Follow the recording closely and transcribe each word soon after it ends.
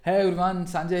Hey everyone,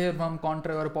 Sanjay here from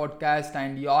Controver Podcast,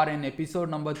 and you're in episode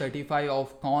number 35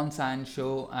 of Cons and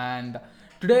Show. And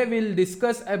today we'll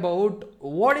discuss about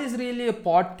what is really a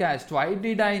podcast. Why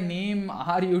did I name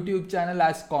our YouTube channel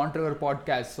as Controver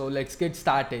Podcast? So let's get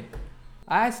started.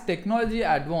 As technology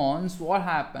advances, what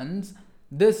happens?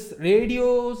 This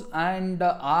radios and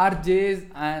RJs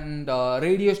and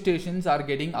radio stations are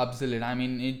getting obsolete. I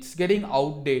mean, it's getting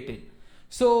outdated.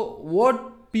 So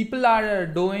what people are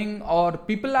doing, or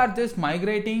people are just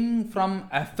migrating from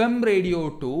FM radio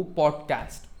to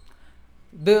podcast.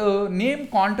 The name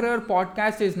Controver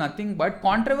Podcast is nothing but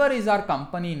Controver is our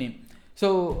company name.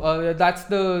 So that's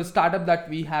the startup that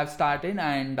we have started,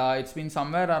 and it's been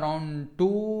somewhere around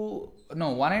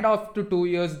 1.5 to 2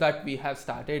 years that we have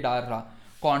started our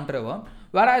Controver.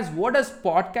 Whereas, what does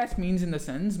podcast means in the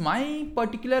sense? My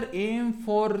particular aim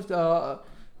for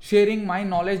sharing my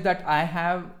knowledge that I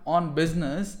have on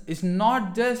business is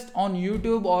not just on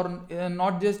YouTube or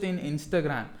not just in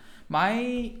Instagram.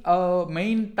 My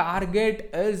main target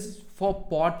is for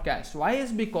podcast. Why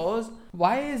is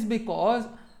because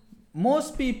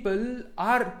most people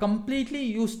are completely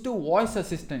used to voice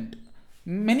assistant.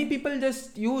 Many people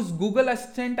just use Google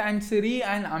Assistant and Siri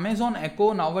and Amazon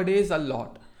Echo nowadays a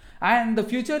lot, and the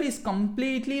future is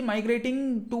completely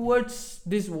migrating towards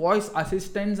these voice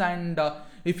assistants. And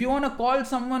if you want to call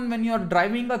someone when you're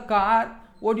driving a car,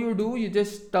 what do? You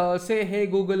just say, hey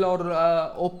Google, or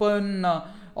open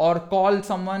or call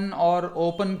someone, or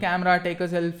open camera, take a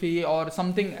selfie, or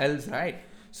something else, right?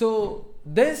 So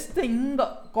this thing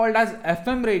called as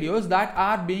FM radios that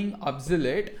are being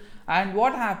obsolete. And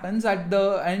what happens at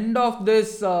the end of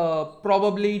this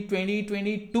probably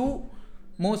 2022,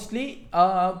 mostly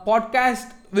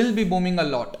podcast will be booming a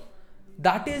lot.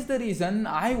 That is the reason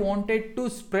I wanted to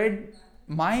spread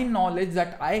my knowledge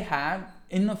that I have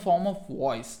in a form of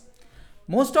voice.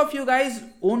 Most of you guys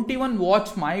won't even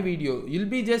watch my video. You'll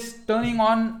be just turning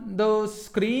on the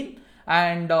screen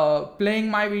and playing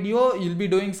my video. You'll be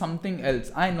doing something else.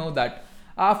 I know that.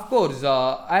 Of course,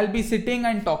 I'll be sitting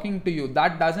and talking to you.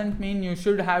 That doesn't mean you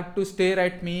should have to stare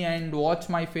at me and watch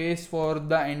my face for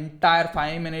the entire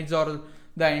 5 minutes or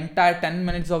the entire 10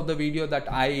 minutes of the video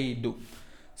that I do.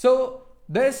 So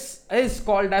this is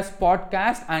called as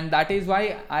podcast, and that is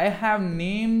why I have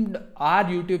named our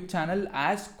YouTube channel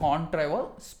as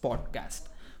Controver's Podcast.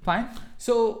 Fine.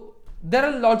 So there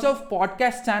are lots of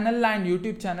podcast channel and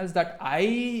YouTube channels that I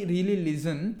really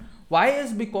listen. Why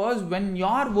is because when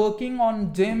you're working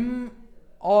on gym,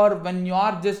 or when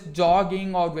you're just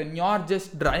jogging, or when you're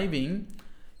just driving,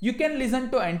 you can listen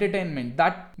to entertainment.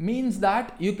 That means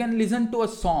that you can listen to a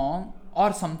song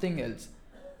or something else.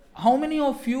 How many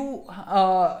of you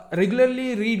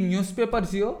regularly read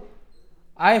newspapers here?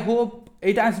 I hope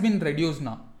it has been reduced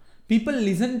now. People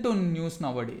listen to news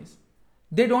nowadays.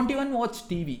 They don't even watch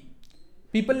TV.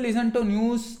 People listen to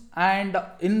news, and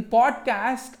in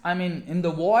podcast, I mean, in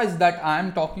the voice that I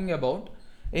am talking about,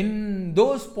 in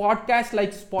those podcasts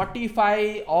like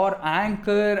Spotify or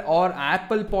Anchor or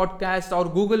Apple Podcast or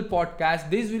Google Podcast,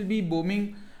 these will be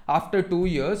booming after 2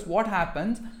 years. What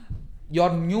happens?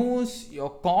 Your news, your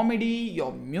comedy,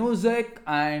 your music,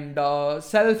 and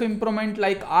self improvement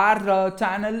like our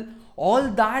channel, all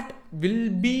that will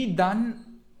be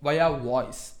done via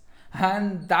voice.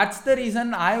 And that's the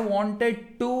reason I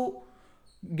wanted to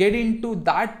get into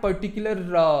that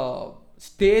particular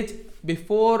stage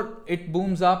before it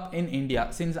booms up in India,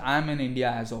 since I'm in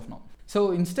India as of now.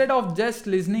 So instead of just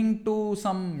listening to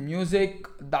some music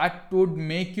that would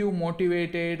make you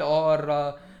motivated,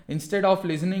 or instead of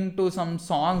listening to some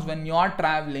songs when you are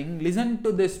traveling, listen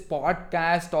to this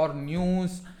podcast or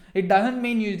news. It doesn't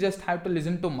mean you just have to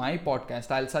listen to my podcast.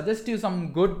 I'll suggest you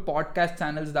some good podcast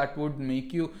channels that would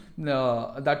make you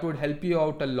that would help you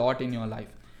out a lot in your life.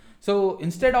 So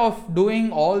instead of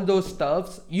doing all those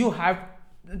stuffs, you have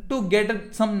to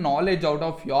get some knowledge out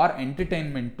of your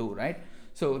entertainment too, right?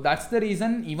 So that's the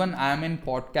reason even I am in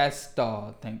podcast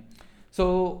thing.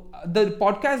 So the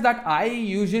podcast that I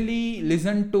usually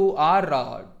listen to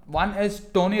are one is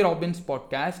Tony Robbins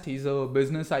podcast. He's a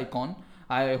business icon.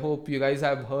 I hope you guys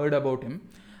have heard about him.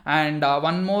 And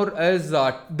one more is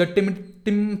the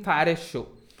Tim Ferriss show.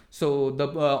 So the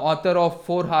author of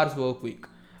 4 Hours Work Week.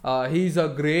 He's a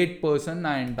great person,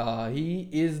 and he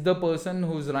is the person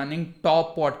who's running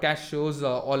top podcast shows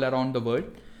all around the world.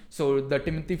 So the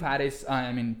Tim Ferriss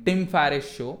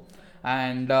show.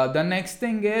 And the next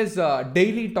thing is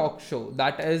Daily Talk Show.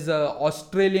 That is a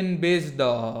Australian based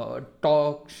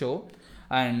talk show.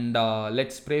 And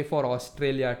let's pray for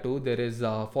Australia too. There is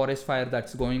a forest fire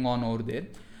that's going on over there.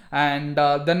 And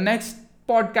the next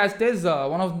podcast is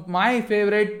one of my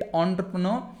favorite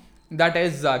entrepreneur, that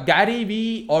is Gary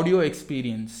V Audio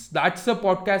Experience. That's a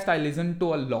podcast I listen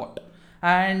to a lot.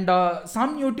 And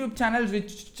some YouTube channels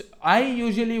which I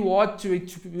usually watch,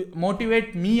 which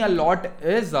motivate me a lot,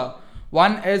 is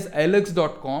one is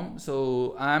lx.com.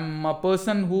 So I'm a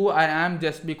person who I am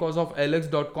just because of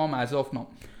lx.com as of now.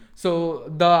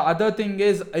 So the other thing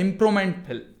is Improvement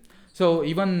Pill. So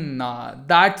even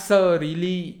that's a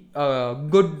really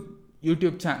good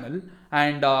YouTube channel,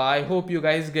 and I hope you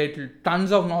guys get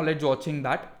tons of knowledge watching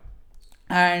that.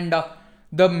 And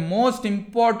the most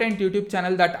important YouTube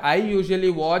channel that I usually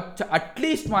watch at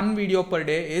least one video per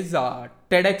day is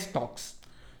TEDx Talks.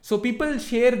 So people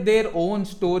share their own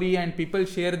story and people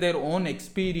share their own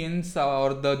experience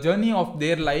or the journey of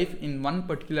their life in one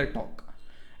particular talk.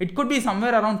 It could be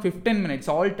somewhere around 15 minutes.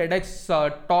 All TEDx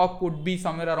talk would be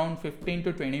somewhere around 15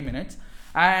 to 20 minutes.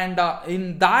 And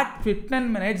in that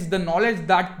 15 minutes, the knowledge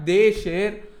that they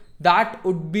share, that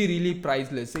would be really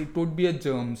priceless. It would be a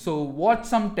germ. So watch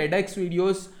some TEDx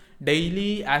videos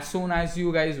daily as soon as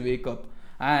you guys wake up.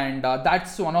 And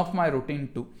that's one of my routine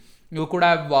too. You could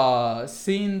have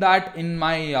seen that in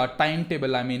my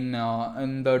timetable, I mean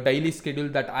in the daily schedule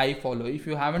that I follow. If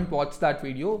you haven't watched that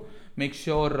video, make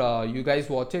sure you guys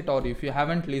watch it, or if you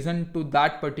haven't listened to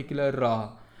that particular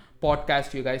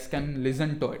podcast, you guys can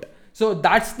listen to it. So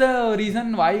that's the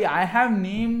reason why I have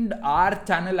named our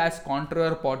channel as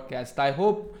Controller Podcast. I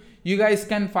hope you guys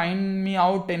can find me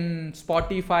out in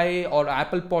Spotify or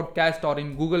Apple Podcast or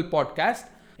in Google Podcast.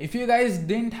 If you guys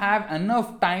didn't have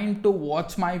enough time to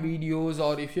watch my videos,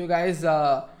 or if you guys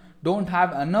don't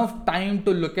have enough time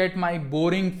to look at my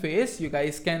boring face, you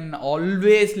guys can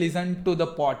always listen to the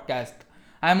podcast.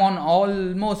 I'm on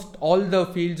almost all the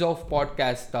fields of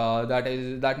podcast.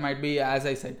 That might be, as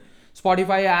I said,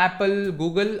 Spotify, Apple,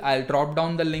 Google. I'll drop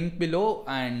down the link below,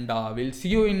 and we'll see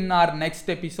you in our next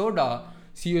episode.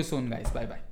 See you soon, guys. Bye bye.